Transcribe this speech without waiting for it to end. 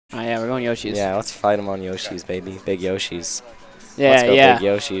Oh, yeah, we're going Yoshi's. Yeah, let's fight him on Yoshi's, baby. Big Yoshi's. Yeah, let's go yeah. Big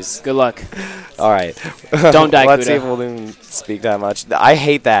Yoshi's. Good luck. All right. Don't die, Let's see Cuda. if we'll even speak that much. I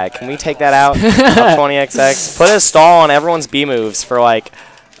hate that. Can we take that out? Up 20XX. Put a stall on everyone's B moves for like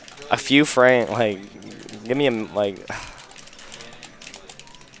a few frames. Like, give me a like.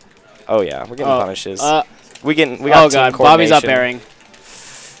 Oh yeah, we're getting punishes. We got oh god, Bobby's up airing.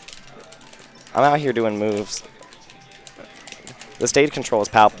 I'm out here doing moves. The stage control is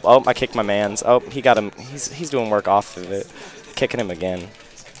palpable. Oh, I kicked my man's. Oh, he got him. He's doing work off of it. Kicking him again.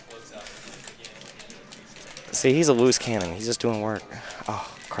 See, he's a loose cannon. He's just doing work.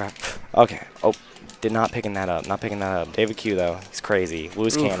 Oh, crap. Okay. Oh, did not picking that up. Not picking that up. David Q, though. He's crazy.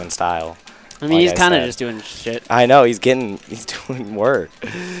 Loose cannon style. I mean, he's kind of just doing shit. I know. He's doing work.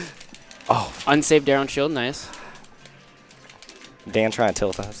 Oh. Unsaved air on shield. Nice. Dan trying to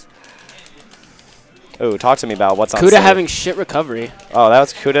tilt us. Ooh, talk to me about what's on. Cuda having shit recovery. Oh, that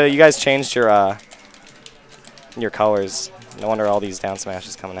was Cuda. You guys changed your colors. No wonder all these down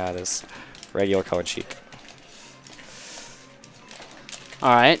smashes coming out of this regular colored cheek.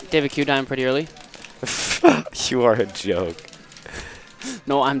 All right, David Q dying pretty early. You are a joke.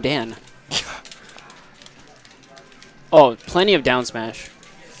 No, I'm Dan. Oh, plenty of down smash.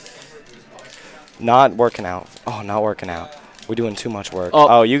 Not working out. Oh, not working out. We're doing too much work.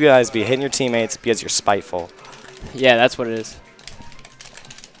 Oh, you guys be hitting your teammates because you're spiteful. Yeah, that's what it is.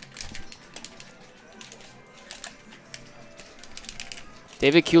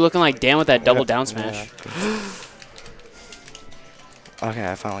 David Q looking like Dan with that double down smash. Yeah. Okay,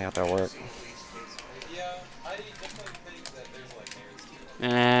 I finally got that work.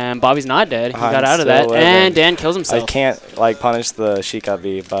 And Bobby's not dead. He got out of that. Living. And Dan kills himself. I can't like punish the Sheikah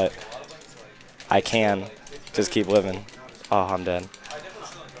V, but I can just keep living. Oh, I'm dead.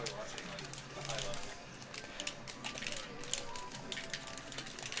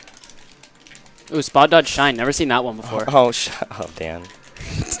 Ooh, spot dodge shine. Never seen that one before. Oh, shut up, Dan.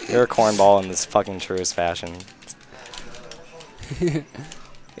 You're a cornball in this fucking truest fashion.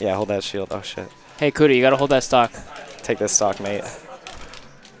 Yeah, hold that shield. Oh, shit. Hey, Cuda, you gotta hold that stock. Take this stock, mate.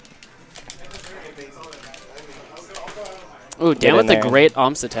 Ooh, Dan with the great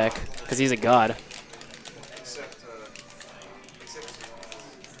Omps attack, because he's a god.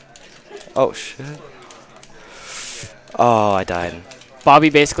 Oh, shit. Oh, I died. Bobby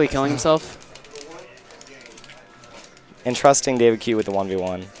basically killing himself. And trusting David Q with the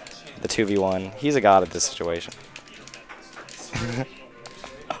 1v1, the 2v1. He's a god at this situation.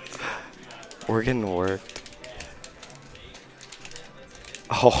 We're getting worked.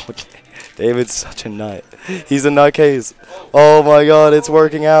 Oh, David's such a nut. He's a nutcase. Oh my god, it's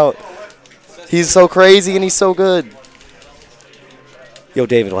working out. He's so crazy and he's so good. Yo,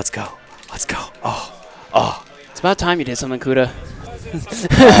 David, let's go. Let's go. Oh. It's about time you did something, Cuda.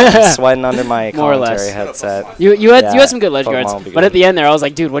 I'm sweating under my commentary headset. You had some good ledge guards, but at the end there, I was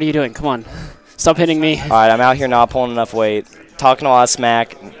like, dude, what are you doing? Come on. Stop hitting me. All right, I'm out here not pulling enough weight, talking a lot of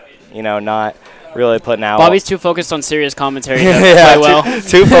smack, you know, not really putting out. Bobby's too focused on serious commentary. Yeah, play well.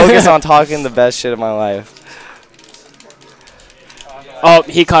 too focused on talking the best shit of my life. Oh,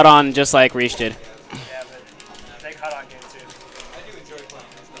 he caught on just like Reach did. Yeah, but they caught on game too. I do enjoy playing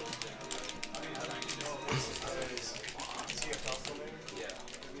this.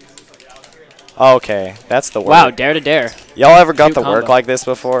 Okay, that's the work. Wow, dare to dare. Y'all ever got the combo. work like this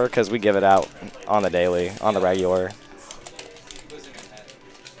before? Because we give it out on the daily, on the regular.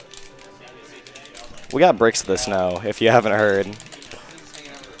 We got bricks of the snow, if you haven't heard.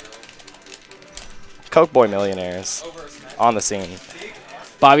 Coke Boy Millionaires on the scene.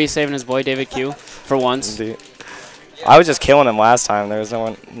 Bobby's saving his boy David Q for once. Dude. I was just killing him last time. There was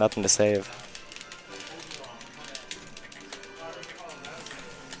nothing to save.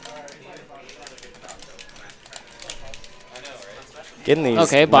 Getting these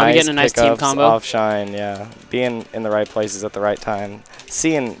okay, Bobby nice getting a nice team pickups combo. off shine, yeah. Being in the right places at the right time.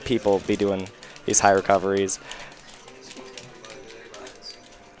 Seeing people be doing these high recoveries.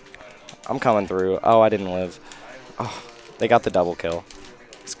 I'm coming through. Oh, I didn't live. Oh, they got the double kill.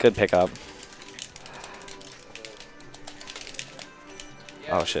 It's a good pickup.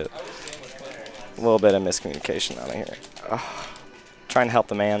 Oh, shit. A little bit of miscommunication out of here. Oh, trying to help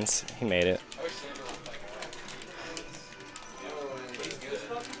the mans. He made it.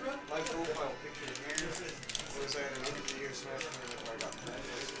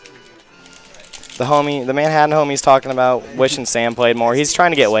 The Manhattan homie's talking about wishing Sam played more. He's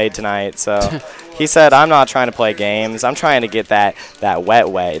trying to get laid tonight, so he said, I'm not trying to play games. I'm trying to get that wet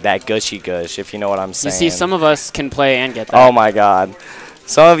way, that gushy gush, if you know what I'm saying. You see, some of us can play and get that. Oh, my God.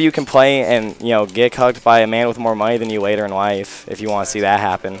 Some of you can play and, you know, get cucked by a man with more money than you later in life if you want to see that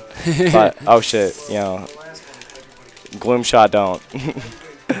happen. But, oh shit, you know, gloom shot don't.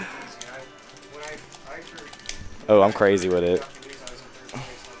 Oh, I'm crazy with it.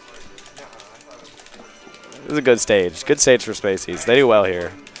 This is a good stage. Good stage for Spaceys. They do well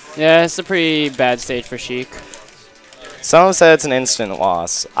here. Yeah, it's a pretty bad stage for Sheik. Some have said it's an instant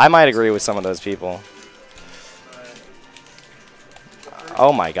loss. I might agree with some of those people.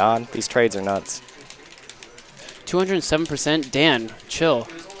 Oh my god, these trades are nuts. 207%. Dan, chill.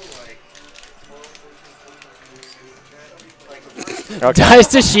 Okay. Dies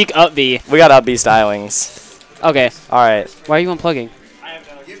to Sheik up B. We got up B stylings. Okay. Alright. Why are you unplugging?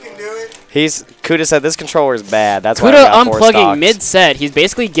 You can do it. Cuda said this controller is bad. That's why Cuda I got 4 unplugging stocks. mid-set. He's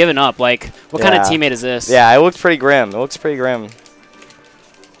basically given up. Like, what kind of teammate is this? Yeah, it looks pretty grim. It looks pretty grim.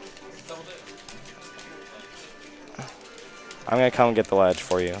 I'm going to come get the ledge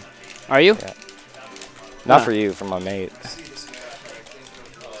for you. Are you? Yeah. Not for you, for my mate.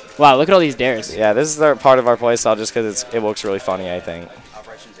 Wow, look at all these dares. Yeah, this is part of our playstyle just because it looks really funny, I think.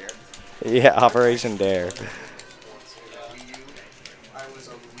 Operation Dare? Yeah, Operation Dare. I was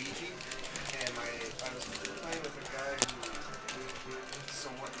a Luigi, and I was playing with a guy who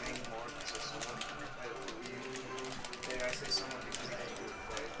somewhat named Mark, so someone played for Wii. And I say someone because he didn't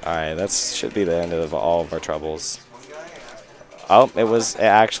play. Alright, that should be the end of all of our troubles. One guy, Oh, it was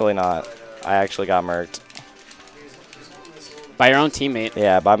actually not. I actually got murked. By your own teammate.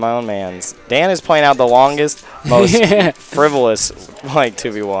 Yeah, by my own mans. Dan is playing out the longest, most frivolous, like,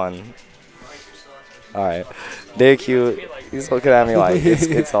 2v1. Alright. DQ, he's looking at me like,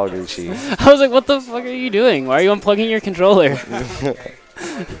 it's all Gucci. I was like, what the fuck are you doing? Why are you unplugging your controller? That's it.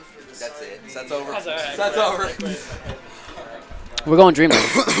 That's over. That's over. We're going Dream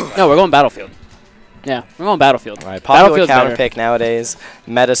Mode. No, we're going Battlefield. Yeah, we're going Battlefield. Right, popular Battlefield's counter better. pick nowadays.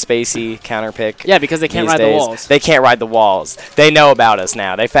 Meta Spacey counter pick. Yeah, because they can't these ride the days. walls. They can't ride the walls. They know about us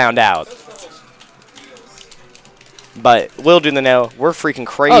now. They found out. But little do they know, we're freaking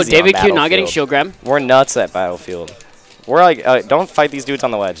crazy. Oh, David on Q not getting Battlefield. shield grab. We're nuts at Battlefield. We're like, don't fight these dudes on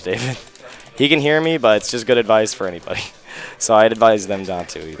the ledge, David. He can hear me, but it's just good advice for anybody. So I'd advise them not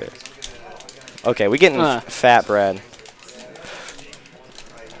to either. Okay, we getting fat bread.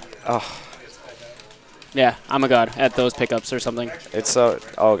 Oh. Yeah, I'm a god at those pickups or something. It's so...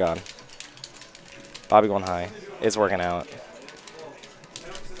 Oh, God. Bobby going high. It's working out.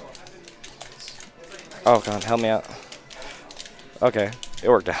 Oh, God. Help me out. Okay. It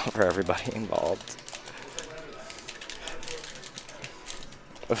worked out for everybody involved.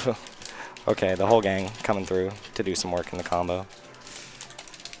 Okay, the whole gang coming through to do some work in the combo.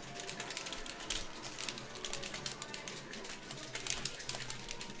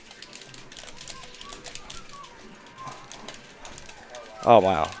 Oh,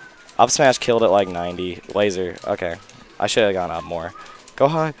 wow. Up smash killed it like 90. Laser. Okay. I should have gone up more. Go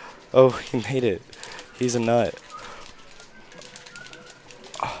high. Oh, he made it. He's a nut.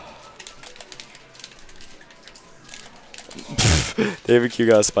 David Q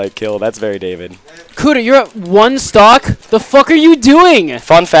got a spike kill. That's very David. Cuda, you're at 1 stock? The fuck are you doing?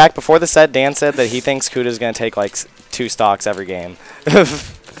 Fun fact, before the set, Dan said that he thinks Cuda's going to take like 2 stocks every game.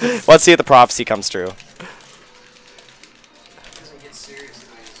 Let's see if the prophecy comes true.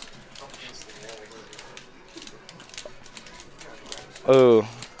 Ooh,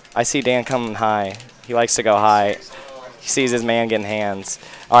 I see Dan coming high. He likes to go high. He sees his man getting hands.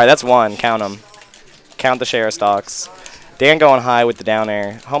 All right, that's 1. Count them. Count the share stocks. Dan going high with the down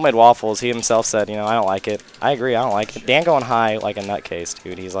air. Homemade waffles, he himself said, you know, I don't like it. I agree, I don't like it. Dan going high like a nutcase,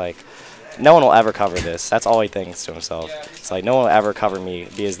 dude. He's like, no one will ever cover this. That's all he thinks to himself. It's like, no one will ever cover me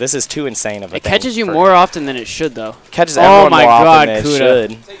because this is too insane of a It thing. catches you more often than it should, though. Catches everyone more often than it Cuda.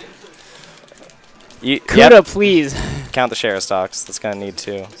 should. You, Cuda, please. Count the share stocks. That's going to need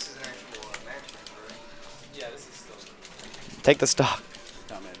 2. Take the stock.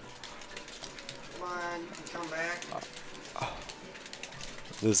 Come on, you can come back.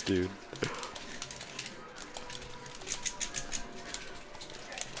 This dude.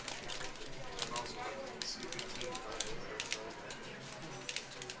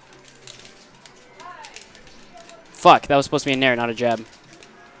 Fuck, that was supposed to be a nair, not a jab.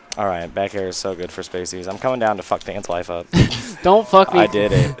 All right, back air is so good for Spaceys. I'm coming down to fuck Dan's life up. Don't fuck me. I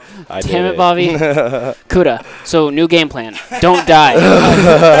did it. Damn it, Bobby. Kuda. So, new game plan. Don't die.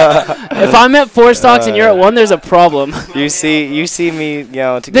 If I'm at 4 stocks and you're at 1, there's a problem. You see me, you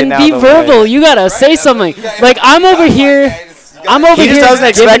know, to Then get be out of the verbal. way. You gotta say something. Like, I'm over here. I'm over He here. just doesn't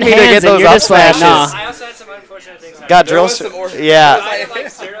expect giving me to hands get and those you're up just like, smashes. nah. I also had some unfortunate things. Got drill. Yeah. I had like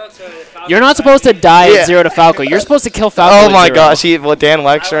 0 to You're not supposed to die Yeah. at 0 to Falco. You're supposed to kill Falco. Oh at my 0. gosh, Dan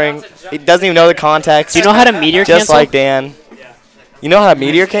lecturing. He doesn't even know the context. Do you know how to meteor Just cancel? like Dan. You know how to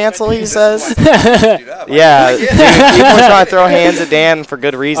meteor cancel, he says? Do that. Yeah, dude, people are trying to throw hands at Dan for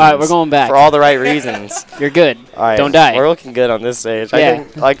good reasons. All right, we're going back. For all the right reasons. You're good. All right, Don't die. We're looking good on this stage. I Yeah.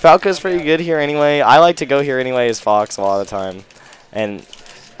 think, like, Falco's pretty good here anyway. I like to go here anyway as Fox a lot of the time. And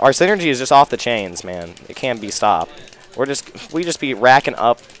our synergy is just off the chains, man. It can't be stopped. We just be racking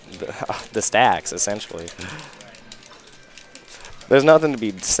up the stacks, essentially. There's nothing to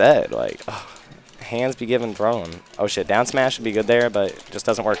be said. Like, hands be given thrown. Oh, shit. Down smash would be good there, but it just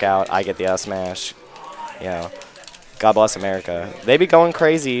doesn't work out. I get the up smash. You know, God bless America. They be going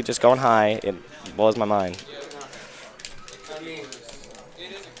crazy, just going high. It blows my mind. I mean,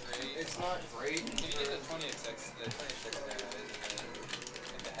 it's not great.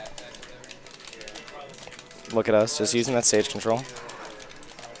 Look at us, just using that stage control. I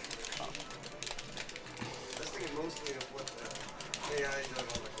was thinking mostly of what the AI does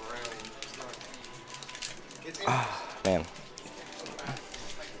on the ground. It's not. Man.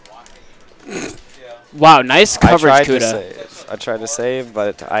 Wow, nice coverage, Cuda. I tried to save,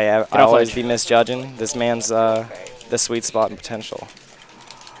 but I off always edge. be misjudging this man's the sweet spot and potential.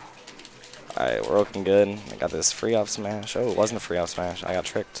 Alright, we're looking good. I got this free up smash. Oh, it wasn't a free up smash. I got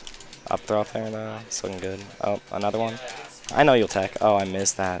tricked. Up throw up there though. It's looking good. Oh, another one. I know you'll tech. Oh, I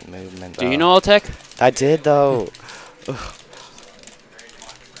missed that movement. Do you know all tech? I did though. Ugh.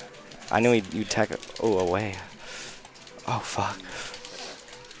 I knew you'd tech. Oh, away. Oh, fuck.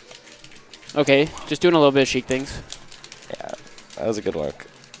 Okay, just doing a little bit of chic things. Yeah, that was a good work.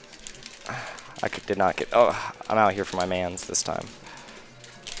 Did not get. Oh, I'm out here for my mans this time.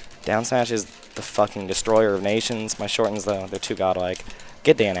 Down smash is the fucking destroyer of nations. My shortens though, they're too godlike.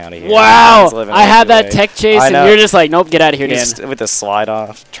 Get Dan out of here. Wow! Dan's living I had life that today. tech chase, I and know. you're just like, nope, get out of here, Dan. He's with the slide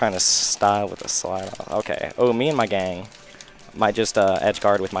off, trying to style with the slide off. Okay. Oh, me and my gang. Might just edge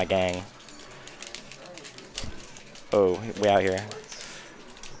guard with my gang. Oh, we out here.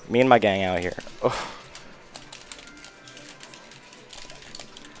 Me and my gang out here. Oh.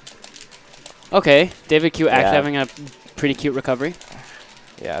 Okay, David Q actually Yeah. having a pretty cute recovery.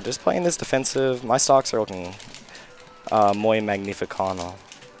 Yeah, just playing this defensive. My stocks are looking muy magnificano.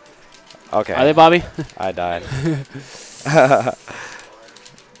 Okay. Are they, Bobby? I died. I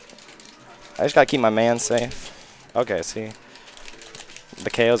just gotta keep my man safe. Okay, see. The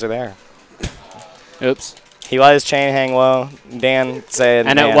KOs are there. Oops. He let his chain hang low. Dan said,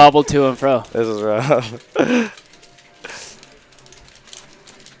 And "Man, it wobbled to and fro. this is rough."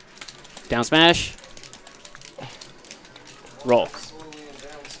 Down smash. Roll.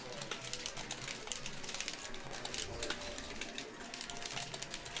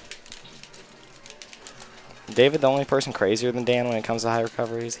 David, the only person crazier than Dan when it comes to high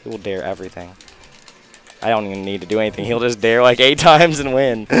recoveries, he will dare everything. I don't even need to do anything. He'll just dare like 8 times and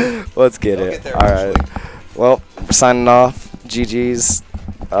win. Let's get He'll it. get there All right. Well, we're signing off. GG's.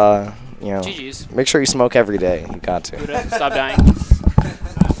 You know, GG's. make sure you smoke every day. You got to. Cuda, stop dying.